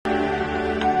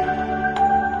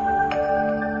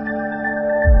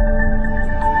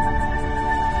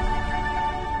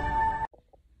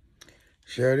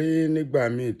ṣe rí nígbà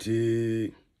míì tí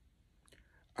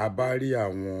a bá rí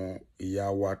àwọn ìyá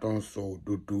wa tó ń sọ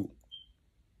òdodo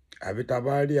àbí tá a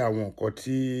bá rí àwọn nǹkan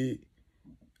tí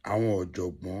àwọn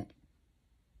ọ̀jọ̀gbọ́n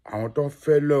àwọn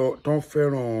tó ń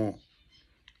fẹ́ràn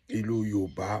ìlú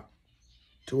Yorùbá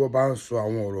tí wọ́n bá ń sọ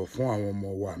àwọn ọ̀rọ̀ fún àwọn ọmọ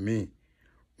wa míì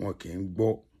wọn kì í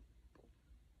gbọ́.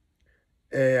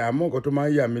 Àmọ́ nǹkan tó máa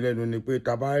ń yà mí lẹ́nu ni pé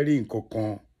tá a bá rí nǹkan kan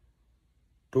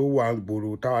tó wà ń gbòòrò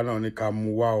táwa náà ní ká mú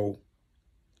wá o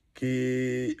kí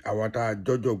àwa tá a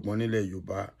jọ́jọ̀gbọ́n nílẹ̀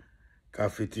Yorùbá ká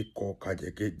fetí kọ ká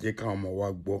jẹ́ káwọn ọmọ wa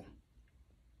gbọ́.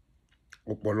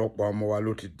 Ọ̀pọ̀lọpọ̀ ọmọ wa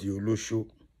ló ti di olóṣó,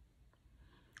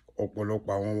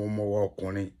 ọ̀pọ̀lọpọ̀ àwọn ọmọ wa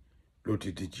ọkùnrin ló ti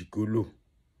di jìgólò,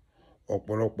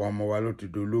 ọ̀pọ̀lọpọ̀ ọmọ wa ló ti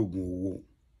di olóògùn owó.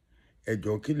 Ẹ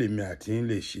jọ̀ọ́ kí lèmi àti yín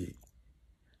lè ṣe?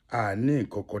 A ní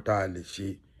nǹkan kan tá a lè ṣe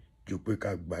ju pé ká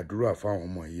gbàdúrà fáwọn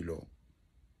ọmọ yìí lọ,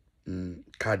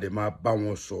 ká dẹ̀ máa bá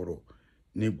wọn sọ̀rọ̀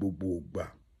ní gbogbo ìgbà.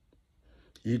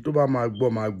 Èyí tó bá máa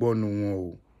gbọ́ nu wọn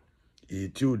o, èyí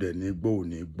tí ò dẹ̀ ní gbọ́ ò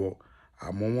ní gbọ́,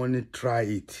 àmọ́ wọ́n ní try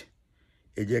it,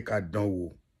 ẹ jẹ́ ká dán wò.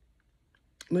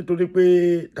 Nítorí pé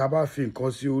tá a bá fi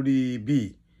nǹkan sí orí bíi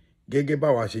gẹ́gẹ́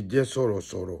báwa ṣe jẹ́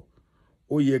sọ̀rọ̀sọ̀rọ̀,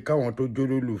 ó yẹ káwọn tó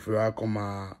jólólùfẹ́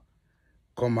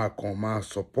wa kàn máa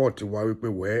support wa wípé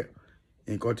wẹ́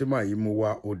nǹkan tí màá yí mú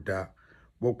wá ó dáa.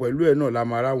 Bọ̀ pẹ̀lú ẹ̀ náà la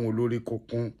máa ráwọn olórí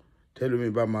kúnkún tẹ́lómi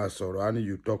bá máa sọ̀rọ̀ á ní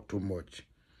you talk too much.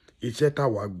 Iṣẹ́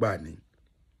táwa gbà ni.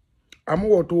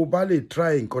 Àmúwọ̀ tó o bá lè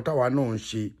try nǹkan táwa náà ń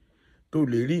ṣe tó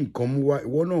lè rí nǹkan mú wá,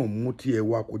 ìwọ náà mú tí ẹ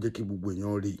wá kó jẹ́ kí gbogbo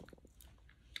èèyàn rí.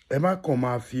 Ẹ má kàn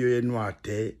máa fi ẹnu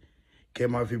àtẹ́ kẹ́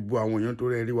máa fi bu àwọn èèyàn tó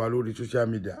rẹ́ rí wa lórí social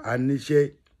media. A níṣẹ́,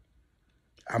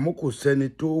 àmọ́ kò sẹ́ni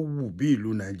tó wù bí ìlú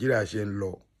Nàìjíríà ṣe ń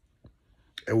lọ.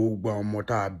 Ẹ wo gbogbo àwọn ọmọ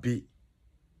tá a bí,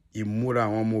 ìmúra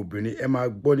àwọn ọmọ obìnrin, ẹ máa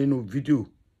gbọ́ nínú fídíò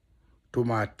tó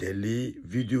máa tẹ̀lé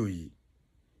fídíò yìí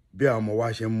bí àwọn ọmọ wa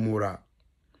ṣe ń múra.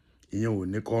 Ìyẹn ò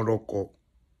ní kán rọ́kọ.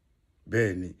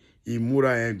 Bẹ́ẹ̀ ni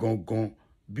ìmúra yẹn gangan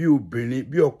bí obìnrin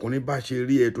bí ọkùnrin bá ṣe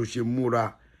rí ẹ tó ṣe múra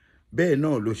bẹ́ẹ̀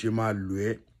náà ló ṣe máa lò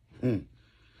ẹ́.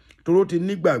 Toró ti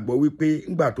nígbàgbọ́ wípé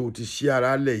ńgbà tó ti ṣí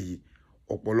ara lẹ̀ yìí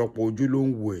ọ̀pọ̀lọpọ̀ ojú ló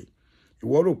ń wò ẹ́.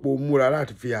 Ìwọ rò pé o múra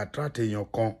láti fi attract èèyàn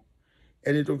kan,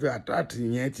 ẹni tó fi attract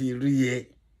yẹn ti rí ẹ,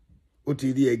 ó ti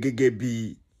rí ẹ gẹ́gẹ́ bí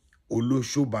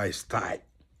olóṣó by style.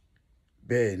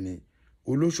 Bẹ́ẹ̀ ni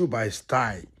olóṣó by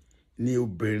style ni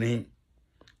obìnrin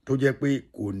tó jẹ́ pé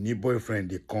kò ní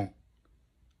boyfriend kan,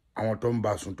 àwọn tó ń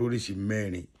bá sùn tó ríṣì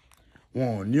mẹ́rin, wọn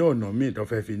ò ní ọ̀nà míì tó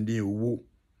fẹ́ fi ní owó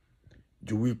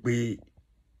ju wípé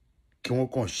kí wọ́n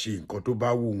kàn ṣe nǹkan tó bá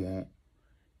wù wọ́n.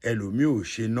 Ẹlòmíì ò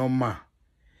ṣe normal,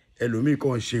 ẹlòmíì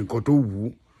kàn ṣe nǹkan tó wù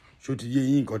ú. Ṣó ti yé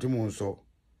yín nǹkan tí mò ń sọ?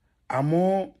 Àmọ́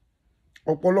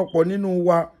ọ̀pọ̀lọpọ̀ nínú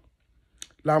wa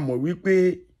la mọ̀ wípé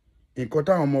nǹkan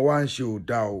táwọn ọmọ wa ń ṣe ò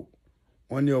dáa o.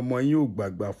 Wọ́n ní ọmọ yín ò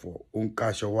gbàgbà fọ̀, ó ń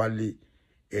kaṣọ wálé,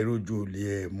 ẹ̀rọ ojú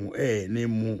olè ní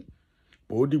mú.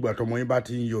 Bó dìgbà tọmọ yín bá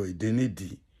ti ń yọ ìdín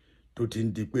nídìí tó ti ń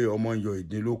di pé ọmọ ń yọ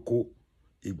ìdín lóko,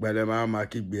 ìgbàlẹ̀ máa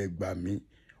kígbe ẹgbà mí.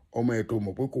 Ọmọ ẹ̀ tó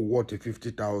mọ̀ pé kò wọ́ọ̀tì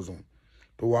 50,000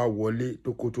 tó wá wọlé tó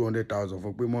kó 200,000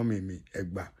 fún pé mọ́mì mi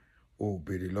ẹgbà ò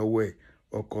béèrè lọ́wọ́ ẹ̀,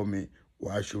 ọkọ mi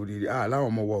wàá ṣoríire. Láwọn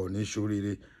ọmọ wa ò ní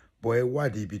ṣoríire, bọ́ ẹ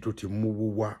wádìí ibi tó ti múwó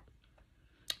wá.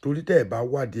 Torí tẹ́ ẹ bá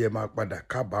wádìí ẹ máa padà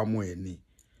kábàámọ̀ ẹ̀ ni.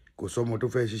 Kò sọmọ tó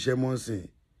fẹ́ ṣiṣẹ́ mọ́ sìn.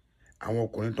 Àwọn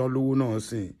ọkùnrin tán lówó náà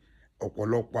sìn.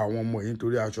 Ọ̀pọ̀lọpọ̀ àwọn ọmọ yìí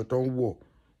nítorí aṣọ tó ń wọ̀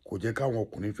kò jẹ́ káwọn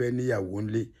ọkùnrin fẹ́ níyàwó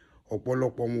ńlé.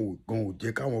 Ọ̀pọ̀lọpọ̀ wọn gan ò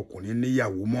jẹ́ káwọn ọkùnrin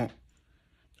níyàwó mọ́.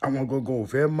 Àwọn gangan ò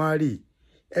fẹ́ márì.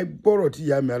 Ẹ gbọ́rọ̀ tí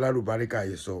ìyá mi alárùbáríkà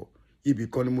yìí sọ. Ibì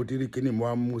kan ni mo ti rí kíní mo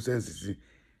á mú sẹ́ǹsì sí.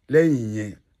 Lẹ́yìn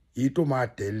yẹn èyí tó máa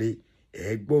tẹ̀lé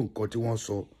ẹ gbọ́ nǹkan tí wọ́n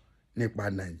sọ nípa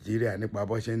Nàìjíríà, nípa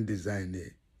bó ṣe ń design ẹ̀.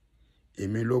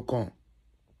 Èmi ló kàn,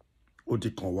 ó ti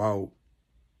kàn wá o.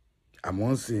 Àmọ́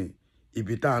ń sìn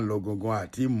ibi tá à ń lọ gangan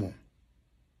àti ìmọ̀.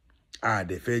 A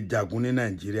dẹ̀ fẹ́ jagun ní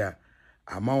Nàìjíríà,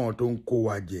 àmọ́ àwọn tó ń kó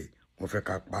wa jẹ wọ́n fẹ́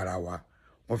ká para wa.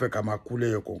 Wọ́n fẹ́ ká máa kú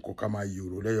lẹ́yọ kọ̀ọ̀kan, ká máa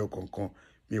yòrò lẹ́yọ kọ̀ọ̀kan.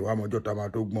 Mi wá mọ́jọ́ tá máa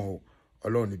tó gbọ́n o.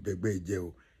 Ọlọ́run ní bẹ̀gbẹ́ ìjẹ́ o.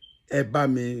 Ẹ bá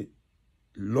mi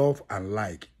love and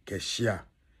like, kẹ́ share,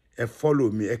 ẹ follow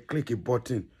mi, ẹ click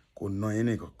button, kò ná yín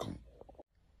ní kankan.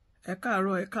 Ẹ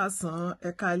káàárọ̀, ẹ káàsán,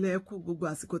 ẹ káalẹ́, ẹ kú gbogbo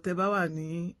àsìkò tẹ́ bá wà ní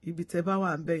ibi tẹ́ bá wà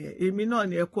ń bẹ̀ yẹn. Èmi náà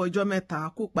ni ẹ kú ọjọ́ mẹ́ta,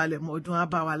 kú palẹ̀mọ́ ọdún á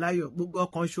bá wa láyọ̀. Gbogbo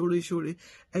ọkàn ṣoore,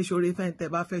 ẹ ṣoore fẹ́ni tẹ́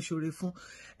bá fẹ́ ṣoore fún.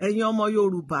 Ẹ̀yin ọmọ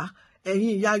Yorùbá,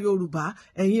 ẹ̀yin ìyá Yorùbá,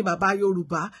 ẹ̀yin bàbá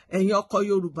Yorùbá, ẹ̀yin ọkọ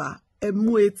Yorùbá, ẹ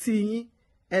mú etí yín,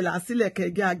 ẹ là sílẹ̀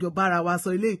kẹ́gẹ́ àjọbára wa sọ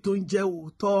eléyìí tó ń jẹ́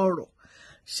òótọ́ ọ̀rọ̀.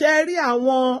 Ṣé rí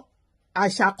àwọn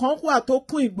àṣà kan wà tó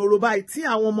kún ìgboro báyìí tí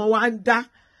àwọn ọmọ wa ń dá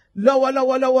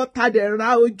lọ́wọ́lọ́wọ́ tá dẹ̀ ra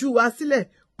ojú wa sílẹ̀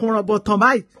kùnrànbọ̀tàn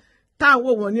báyìí tá à ń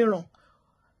wò wọ́n níran.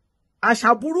 àṣà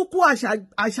burúkú,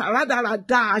 àṣà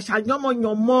rádaràda, àṣà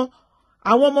yánmọ̀yánmọ́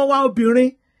àwọn ọmọ wa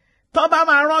obìnrin tó bá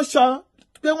máa ránṣọ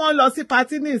pé wọ́n lọ sí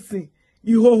patí nìsín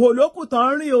ìhòhò lókù tó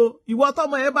ń rìn o. Ìwọ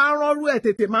tọmọ ẹ bá ránrú ẹ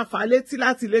tètè máa fà létí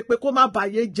láti lè pé kó má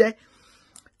bàyé jẹ́.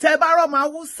 Tẹ́ bá rọmọ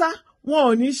Haúsá wọn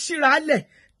ò ní ṣíralẹ̀.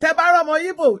 Tẹ́ bá rọmọ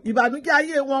Ìgbò ìbànújẹ́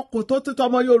ayé wọn kò tó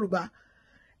tọmọ Yorùbá.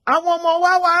 Àwọn ọmọ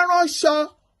wa wá ránṣọ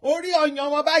orí ọyàn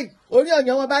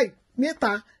wọn báyìí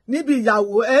níta níbi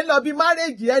ìyàwó ẹ ń lọ bí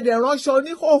márèjì ẹ dẹ̀ ránṣọ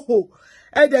oníhòhò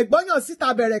ẹ dẹ̀ gbọ́yàn síta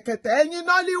bẹ̀rẹ̀kẹ̀tẹ̀. Ẹ̀yin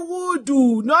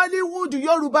Nollywood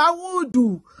Yorùbá wúdù,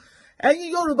 ẹ̀yin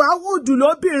Yorùbá wúdù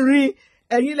lóbìnrin,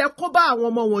 ẹ̀yin lẹ kó bá àwọn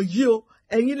ọmọ wọ̀nyí o.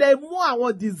 Ẹ̀yin lẹ mú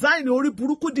àwọn design orí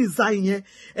burúkú design yẹn,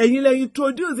 ẹ̀yin lẹ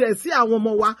introduce ẹ̀ sí àwọn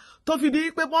ọmọ wa tó fi di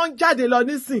pé wọ́n ń jáde lọ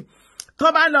nísìn tó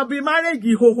bá lọ bí márèjì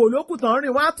ìhòhò lókù tán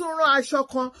rìn. Wọ́n á tún rán aṣọ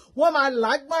kan, wọ́n máa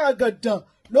lágbára gàdàn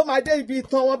ló máa dé ibi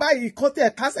ìtàn wọn báyìí kan tẹ̀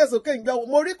kásẹ̀ sókè ń yọ.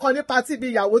 Mo rí kan ní patí ibi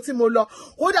ìyàwó tí mo lọ,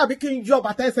 ó dàbí kí n yọ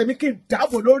bàtà ẹsẹ̀ mi kí n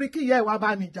dáàbò lórí kí ìyá ẹ̀ wá bá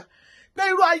mi jà. Pé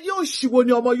irú ayé òṣìwò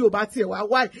ni ọmọ Yorùbá tiẹ̀ wá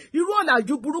wáyé, irú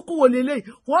ọ̀làjú burúkú wo leléyìí.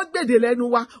 Wọ́n gbèdè lẹ́nu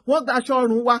wa, wọ́n gba aṣọ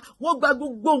ọrùn wa, wọ́n gba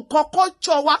gbogbo nǹkan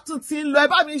kọ́jọ́ wa tún ti ń lọ. Ẹ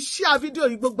bá mi share fídíò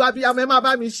yìí, gbogbo abiyamọ ẹ máa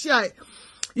bá mi share ẹ̀.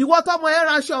 Ìwọ tọmọ ẹ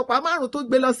ra aṣọ ọ̀pá 5 tó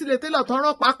gbé lọ sílé télọ̀ tó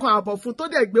rán pákan àbọ̀ fún tó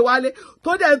dẹ̀ gbé wálé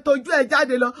tó dẹ̀ ń tojú ẹ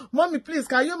jáde lọ. Mommy please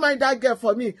can you mind that girl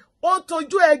for me? Ó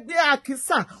tojú ẹ gbé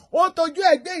àkísà, ó tojú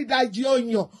ẹ gbé ìdajì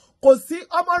ọyàn. Kò sí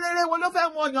ọmọ rere wo ló fẹ́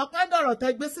mú ọyàn pẹ́ndọ̀rọ̀ tẹ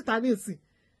gbé síta nísìn.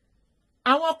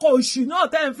 Àwọn ọkọ òṣì náà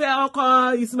tẹ́ ń fẹ́ ọkọ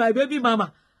is my baby mama.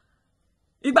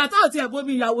 Ìgbà táwọn ti ẹ̀bùn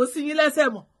mi ìyàwó sí yín lẹ́sẹ̀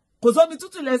mọ̀, kò sómi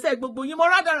tútù lẹ́sẹ̀ gbogbo yín. Mo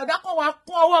rádaràdá kọ́ wa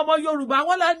kún ọwọ́ ọmọ Yorùbá.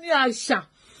 Wọ́n lá ní àṣà,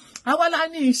 àwa la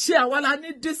ní iṣẹ́, àwa la ní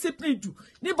discipline jù.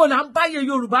 Níbo là ń báyé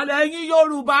Yorùbá lọ? Ẹ̀yin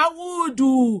Yorùbá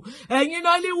wúdù, ẹ̀yin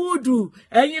Nollywood,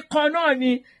 ẹ̀yin kan náà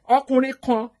ni ọkùnrin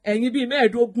kan, ẹ̀yin bíi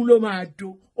 15 ló máa do.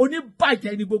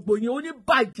 Oníbàjẹ́ ni gbogbo yín,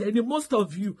 oníbàjẹ́ ni most of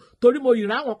you. Torí mo yìí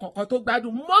ráwọn kọ̀ọ̀kan tó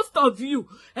gbádùn most of you.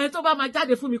 Ẹni tó bá máa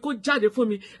jáde fún mi kó jáde fún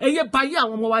mi. Ẹyẹ báyé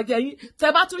àwọn ọmọ wa jẹ́ yín.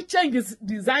 Tẹ́ bá tún change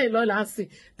design lọ́la sí.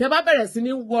 Tẹ́ bá bẹ̀rẹ̀ sí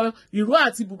ní wọ ìró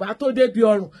àti bùbá tó débi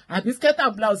ọrùn àbí skirt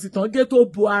and blouse tán gé tó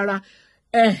bo ara.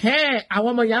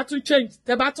 Àwọn ọmọ yẹn tún change.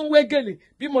 Tẹ́ bá tún wé gèlè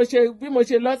bí mo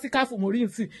ṣe lọ sí káfù mórí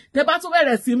nsìn. Tẹ́ bá tún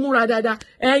bẹ̀rẹ̀ sí múra dáadáa.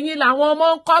 Ẹ̀yin làwọn ọmọ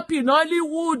ń copy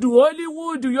Nollywood,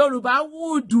 Hollywood, Yorùbá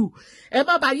wúdù. Ẹ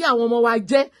má bá yé àwọn ọmọ wa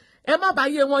jẹ́, ẹ má bá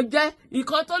yé wọn jẹ́.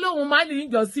 Ìkan tó lóhun má ní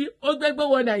ìjọ sí ó gbégbó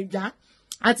wọ Nàìjà.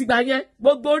 Àtìgbà yẹn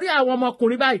gbogbo orí àwọn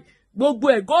ọmọkùnrin báyìí gbogbo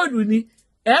ẹ̀ góòlù ni.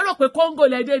 Ẹ rò pé Congo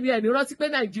lẹ́dẹ̀ ni ẹni rántí pé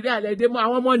Nàìjíríà lẹ́dẹ̀ mọ́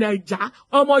àwọn ọmọ Nàìjà,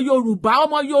 ọmọ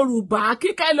Yorùbá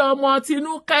Kíkẹ́ lọ ọmọ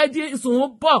Tinúkẹ́ Dísùn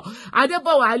bọ̀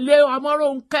Adébọ̀wálé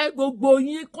Ọmọrónkẹ́ gbogbo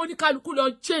yín kóníkálukú lọ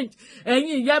change.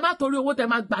 Ẹ̀yin ìyá má torí owó tẹ́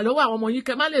máa gbà lọ́wọ́ àwọn ọmọ yín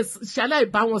kẹ́ má lè ṣaláì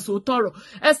bá wọn sọ tọ̀rọ̀.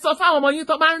 Ẹ sọ fáwọn ọmọ yín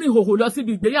tó bá ń rìn hòhò lọ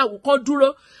síbi ìgbéyàwó kó dúró.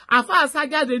 Àfáà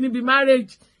sájáde níbi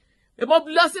marriage. Èmo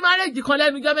lọ sí marriage kan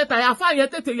lẹ́nu ọjọ́ mẹ́ta, àfáà yẹn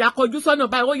tètè ya kọjú sọ́nà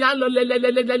báyìí, ó yà ń lọ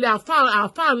lẹ́lẹ́lẹ́lẹ́lẹ́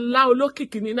àfáà ńlá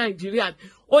olókìkí ní Nàìjíríà.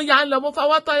 Ó yà ń lọ, mo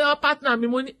fọwọ́ tọ́yọ́ partner mi,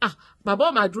 mo ní bàbá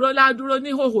ò mà dúró ládúró ní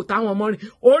hòhò táwọn ọmọ rìn.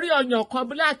 Orí ọyàn kan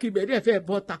bíláàkì ìbẹ̀rẹ̀ fẹ́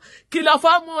bọ́ta. Kìlọ̀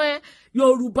fọ́mọ ẹ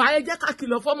Yorùbá, ẹ jẹ́ ká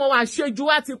kìlọ̀ fọ́mọ wa, àṣejù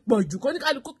wa ti pọ̀ jù, kó ní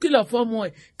kálukú kìlọ̀ fọ́mọ ẹ.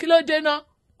 Kí ló dé náà?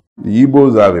 The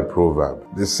Igbos have a proverb.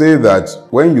 They say that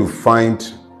when you find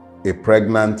a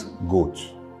pregnant goat,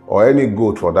 or any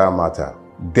goat for that matter,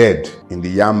 dead in the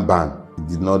yam barn, it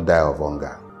did not die of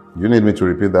hunger. You need me to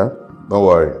repeat that? Don't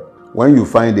worry. When you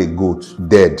find a goat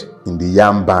dead in the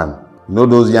yam barn, you know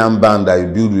those yam barn that you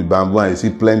build with bamboo and you see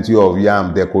plenty of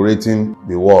yam decorating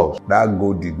the walls, that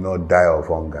goat did not die of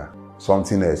hunger.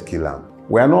 Something else killed him.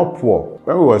 We are not poor.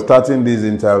 When we were starting this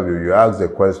interview, you asked a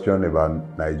question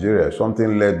about Nigeria.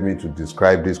 Something led me to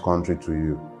describe this country to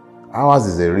you. Ours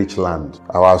is a rich land.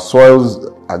 Our soils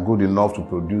are good enough to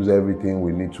produce everything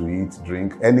we need to eat,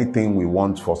 drink, anything we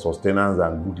want for sustenance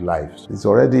and good lives. It's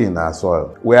already in our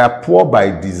soil. We are poor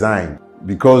by design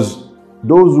because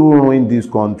those who ruin this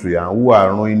country and who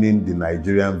are ruining the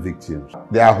Nigerian victims,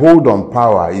 their hold on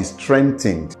power is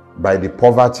strengthened by the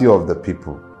poverty of the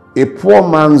people. A poor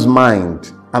man's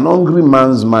mind, an hungry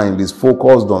man's mind is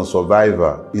focused on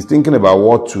survival. He's thinking about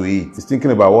what to eat. He's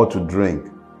thinking about what to drink.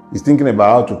 He's thinking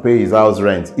about how to pay his house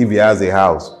rent if he has a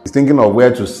house. He's thinking of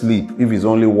where to sleep if he's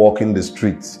only walking the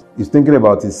streets. He's thinking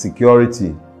about his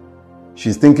security.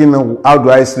 She's thinking, how do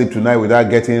I sleep tonight without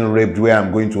getting raped where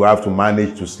I'm going to have to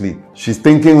manage to sleep? She's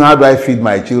thinking, how do I feed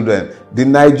my children? The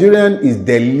Nigerian is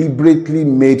deliberately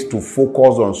made to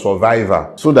focus on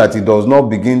survival so that he does not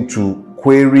begin to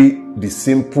query the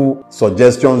simple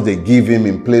suggestions they give him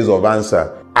in place of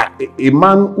answer. A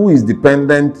man who is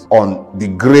dependent on the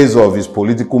grace of his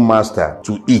political master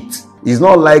to eat is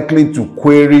not likely to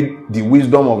query the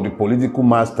wisdom of the political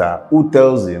master who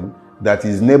tells him that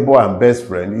his neighbor and best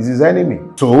friend is his enemy.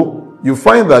 So, you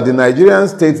find that the Nigerian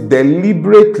state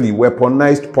deliberately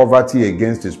weaponized poverty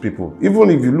against its people. Even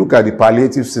if you look at the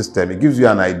palliative system, it gives you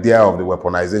an idea of the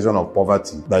weaponization of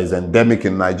poverty that is endemic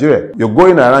in Nigeria. You're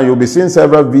going around, you'll be seeing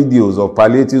several videos of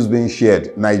palliatives being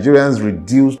shared. Nigerians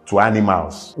reduced to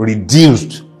animals.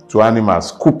 Reduced to animals,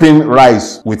 scooping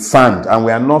rice with sand, and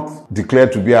we are not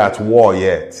declared to be at war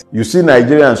yet. You see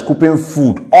Nigerians scooping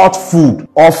food, hot food,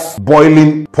 off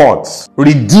boiling pots,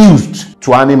 reduced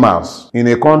to animals in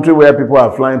a country where people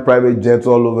are flying private jets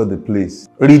all over the place.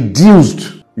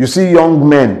 Reduced. You see young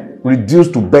men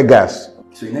reduced to beggars.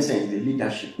 So in essence, the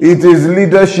leadership. It is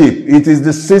leadership. It is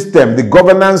the system, the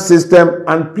governance system.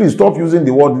 And please stop using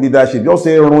the word leadership. Just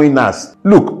say ruiners.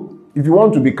 Look, if you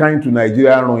want to be kind to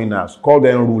Nigerian ruiners, call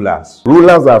them rulers.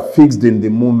 Rulers are fixed in the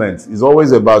moment. It's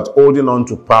always about holding on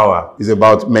to power. It's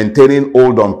about maintaining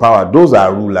hold on power. Those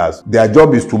are rulers. Their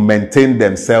job is to maintain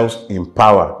themselves in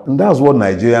power. And that's what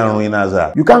Nigerian ruiners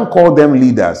are. You can't call them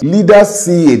leaders. Leaders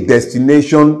see a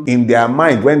destination in their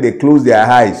mind. When they close their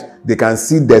eyes, they can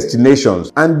see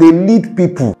destinations and they lead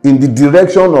people in the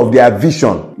direction of their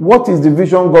vision. What is the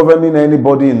vision governing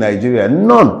anybody in Nigeria?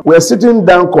 None. We're sitting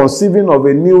down conceiving of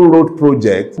a new road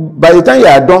project. By the time you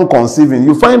are done conceiving,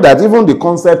 you find that even the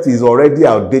concept is already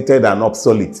outdated and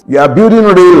obsolete. You are building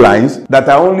rail lines that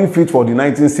are only fit for the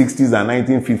 1960s and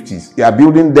 1950s. You are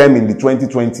building them in the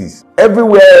 2020s.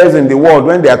 Everywhere else in the world,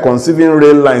 when they are conceiving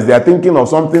rail lines, they are thinking of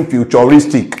something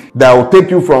futuristic that will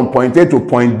take you from point A to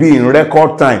point B in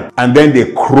record time, and then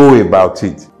they crow about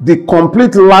it. The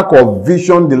complete lack of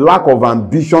vision, the lack of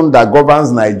ambition that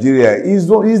governs Nigeria is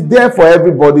there for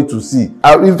everybody to see.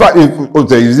 In fact,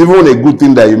 it's even a good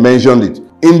thing that you mentioned it.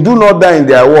 In Do Not Die in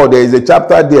Their War, there is a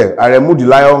chapter there, Aremu the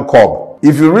Lion Cub.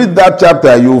 If you read that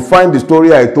chapter, you will find the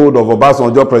story I told of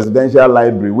Obasanjo Presidential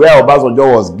Library, where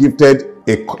Obasanjo was gifted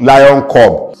a lion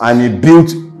cub and he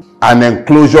built an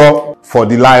enclosure for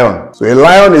the lion. So a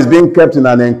lion is being kept in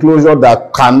an enclosure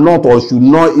that cannot or should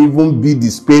not even be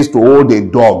the space to hold a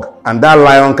dog, and that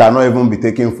lion cannot even be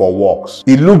taken for walks.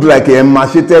 It looked like a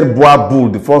emaciated boar bull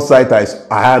the first sight I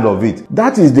heard of it.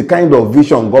 That is the kind of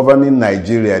vision governing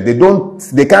Nigeria.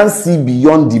 They can't see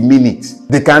beyond the minute.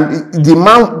 They can, the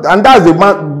man, and that's the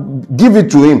man, give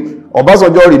it to him.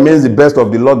 Obasanjo remains the best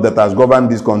of the lot that has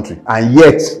governed this country, and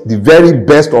yet the very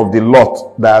best of the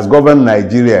lot that has governed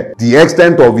Nigeria, the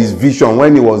extent of his vision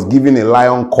when he was given a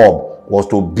lion cub was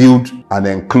to build an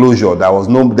enclosure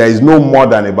there is no more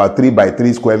than about 3 by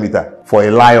 3 square meters for a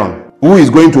lion. Who is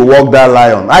going to walk that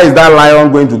lion? How is that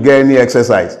lion going to get any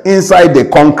exercise? Inside the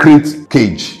concrete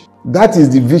cage. That is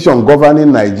the vision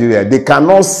governing Nigeria. They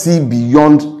cannot see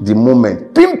beyond the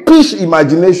moment. Pimpish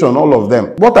imagination, all of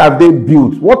them. What have they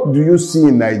built? What do you see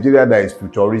in Nigeria that is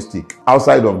futuristic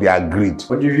outside of their grid?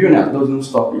 But the realness doesn't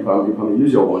stop, if I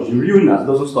use your words, the realness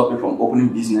doesn't stop you from opening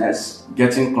business,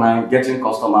 getting clients, getting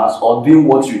customers, or doing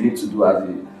what you need to do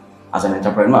as an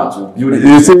entrepreneur to build it.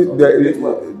 You see,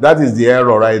 that is the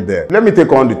error right there. Let me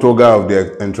take on the toga of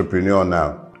the entrepreneur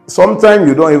now. Sometimes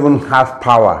you don't even have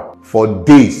power for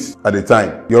days at a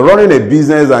time. You're running a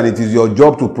business and it is your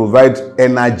job to provide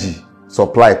energy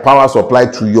supply, power supply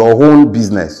to your own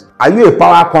business. Are you a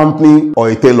power company or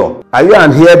a tailor? Are you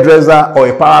an hairdresser or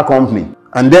a power company?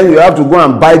 And then you have to go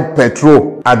and buy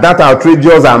petrol at that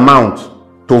outrageous amount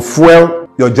to fuel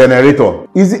your generator.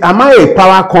 Am I a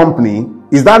power company?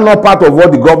 Is that not part of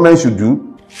what the government should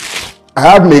do? I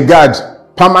have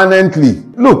Megad permanently.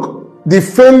 Look, the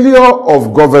failure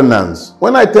of governance,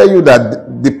 when I tell you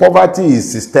that the poverty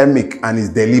is systemic and is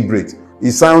deliberate,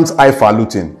 it sounds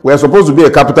highfalutin. We are supposed to be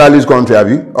a capitalist country, are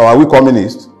we? Or are we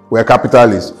communist? We are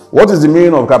capitalists. What is the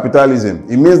meaning of capitalism?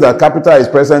 It means that capital is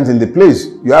present in the place.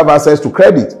 You have access to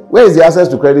credit. Where is the access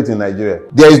to credit in Nigeria?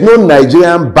 There is no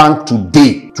Nigerian bank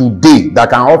today that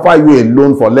can offer you a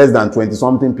loan for less than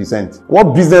 20-something%.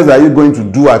 What business are you going to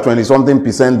do at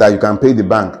 20-something% that you can pay the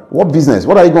bank? What business?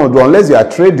 What are you going to do unless you are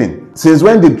trading? Since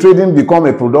when did trading become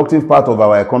a productive part of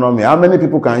our economy? How many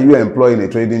people can you employ in a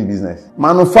trading business?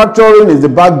 Manufacturing is the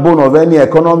backbone of any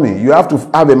economy. You have to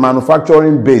have a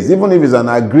manufacturing base. Even if it's an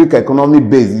agric economy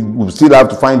base, you will still have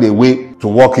to find a way to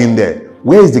work in there.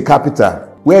 Where is the capital?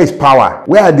 Where is power?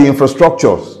 Where are the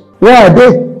infrastructures? Where are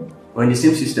they? Well, in the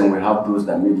same system, we have those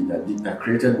that made it, that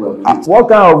created wealth. What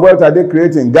kind of wealth are they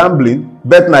creating? Gambling,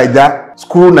 Bet Naija,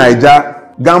 School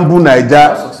Naija, Gamble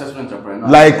Naija. Successful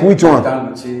entrepreneurs. Like which one?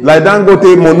 Like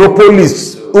Dangote,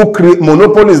 monopolists. Who create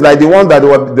monopolists like the one that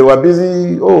they were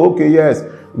busy. Oh, okay, yes,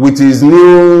 with his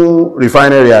new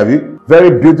refinery, have you?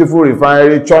 Very beautiful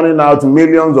refinery, churning out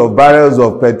millions of barrels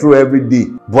of petrol every day.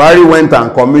 Buhari went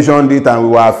and commissioned it, and we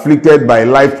were afflicted by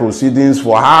life proceedings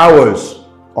for hours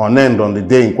on end on the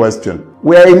day in question.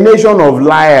 We are a nation of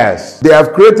liars. They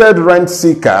have created rent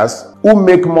seekers who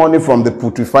make money from the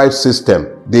putrefied system.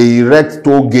 They erect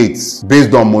toll gates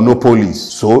based on monopolies.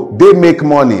 So they make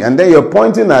money, and then you're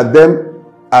pointing at them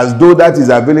as though that is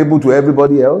available to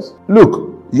everybody else.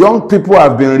 Look, young people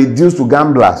have been reduced to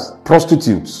gamblers,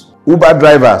 prostitutes, Uber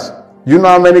drivers. You know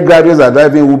how many graduates are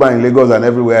driving Uber in Lagos and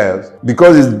everywhere else?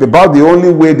 Because it's about the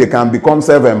only way they can become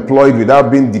self-employed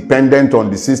without being dependent on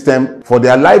the system for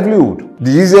their livelihood. The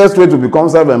easiest way to become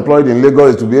self-employed in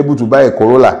Lagos is to be able to buy a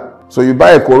Corolla. So you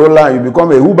buy a Corolla, you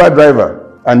become a Uber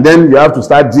driver. And then you have to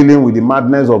start dealing with the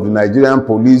madness of the Nigerian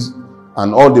police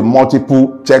and all the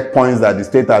multiple checkpoints that the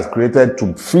state has created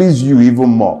to fleece you even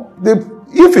more.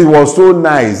 If it was so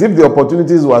nice, if the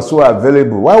opportunities were so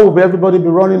available, why would everybody be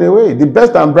running away? The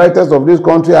best and brightest of this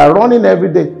country are running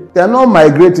every day. They are not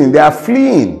migrating, they are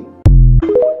fleeing.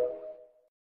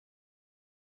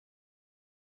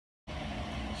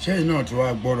 Ṣé iná tí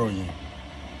wàá gbọ́rọ̀ yẹn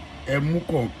ẹ mú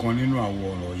kọ̀ọ̀kan nínú àwọn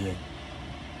ọ̀rọ̀ yẹn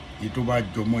èyí tó bá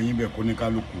jọmọ́ yín bẹ́ẹ̀ kó ní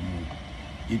kálukú mu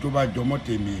èyí tó bá jọmọ́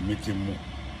tèmi èmi ti mu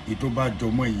èyí tó bá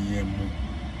jọmọ́ ìyẹn mu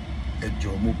ẹ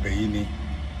jọ̀ọ́ mo bẹ̀ yín ni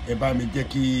ẹ bá mi jẹ́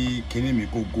kí kinní mi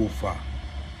kó go far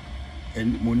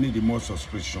mo need more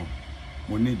subscription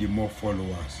mo need more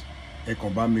followers ẹ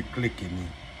kàn bá mi click ni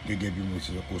gẹ́gẹ́ bí mo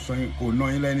ṣe kò ná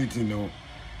yín lẹ́nìtì ni o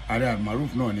ààrẹ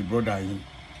almaroof náà ni brother yín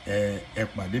ẹ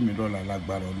pàdé mi lọ́la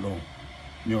lágbára Ọlọ́run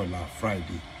ní ọ̀la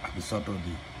Friday àbí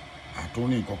Saturday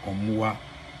àtúnrí nǹkan kan mú wá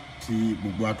tí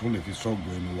gbogbo àtún lè fi sọ́ọ̀gù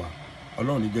ẹnu wa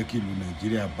Ọlọ́run ní jẹ́ kí ìlú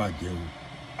Nàìjíríà bàjẹ́ o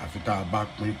àfi tá a bá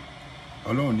pín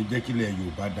Ọlọ́run ní jẹ́ kí ilẹ̀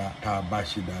Yorùbá dá tá a bá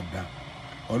ṣe dáadáa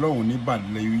Ọlọ́run ní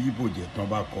balẹ̀ Ìgbò jẹ́ tán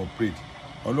bá cooperate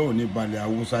Ọlọ́run ní balẹ̀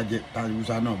Haúsá jẹ́ tá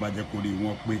Haúsá náà bá jẹ́ kórè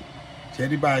wọn pé ṣe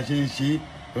rí bá a ṣe ń ṣe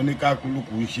tó ní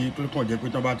kákúlùkù ń ṣe tó kàn jẹ́ pé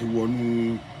tán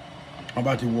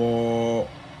bá ti wọ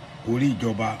orí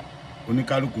ìjọba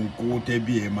oníkálùkù ń kówó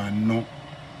tẹ́bí ẹ̀ máa ná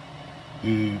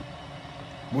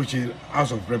bó ṣe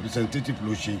House of Representatives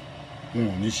ló ṣe wọn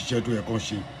ò ní ṣiṣẹ́ tó yẹ kán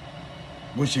ṣe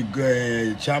bó ṣe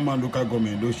chairman local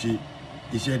government ló ṣe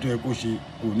iṣẹ́ tó yẹ kó ṣe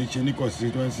kò ní ṣe ní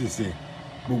constituencies ẹ̀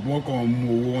gbogbo wọn kàn mú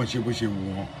owó wọn ṣe bó ṣe wù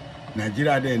wọn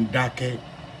Nàìjíríà dẹ̀ ń dákẹ́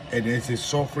ẹ̀dẹ̀ ń ṣe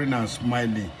suffering and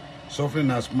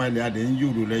smiling adẹ̀ ń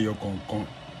yòrò lẹ́yọ kọ̀ọ̀kan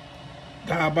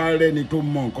tá a bá rẹ́ni tó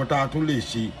mọ nǹkan tá a tún lè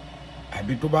ṣe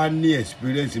àbí tó bá ní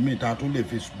experience mi tá a tún lè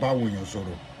fi báwọn èèyàn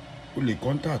sọ̀rọ̀ ó lè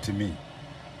contact me.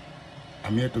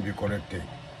 I'm here to be corrected.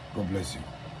 God bless you.